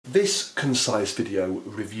This concise video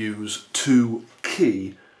reviews two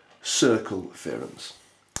key circle theorems.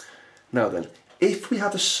 Now then, if we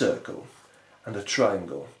have a circle and a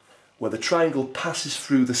triangle where the triangle passes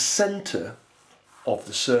through the centre of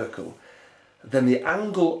the circle, then the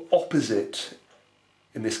angle opposite,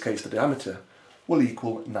 in this case the diameter, will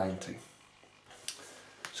equal 90.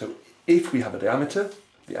 So if we have a diameter,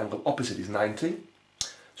 the angle opposite is 90.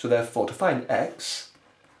 So therefore, to find x,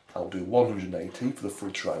 I'll do 180 for the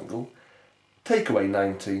full triangle, take away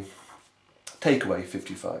 90, take away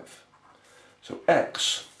 55. So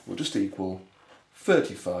x will just equal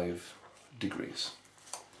 35 degrees.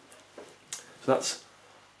 So that's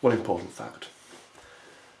one important fact.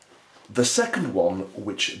 The second one,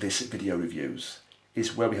 which this video reviews,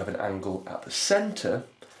 is where we have an angle at the centre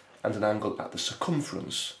and an angle at the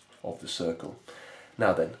circumference of the circle.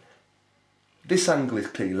 Now then, this angle is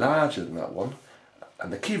clearly larger than that one,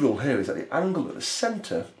 and the key rule here is that the angle at the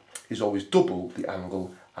centre is always double the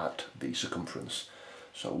angle at the circumference.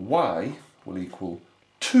 So y will equal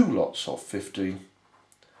 2 lots of 50,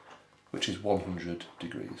 which is 100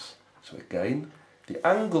 degrees. So again, the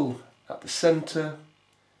angle at the centre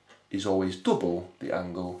is always double the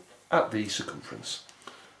angle at the circumference.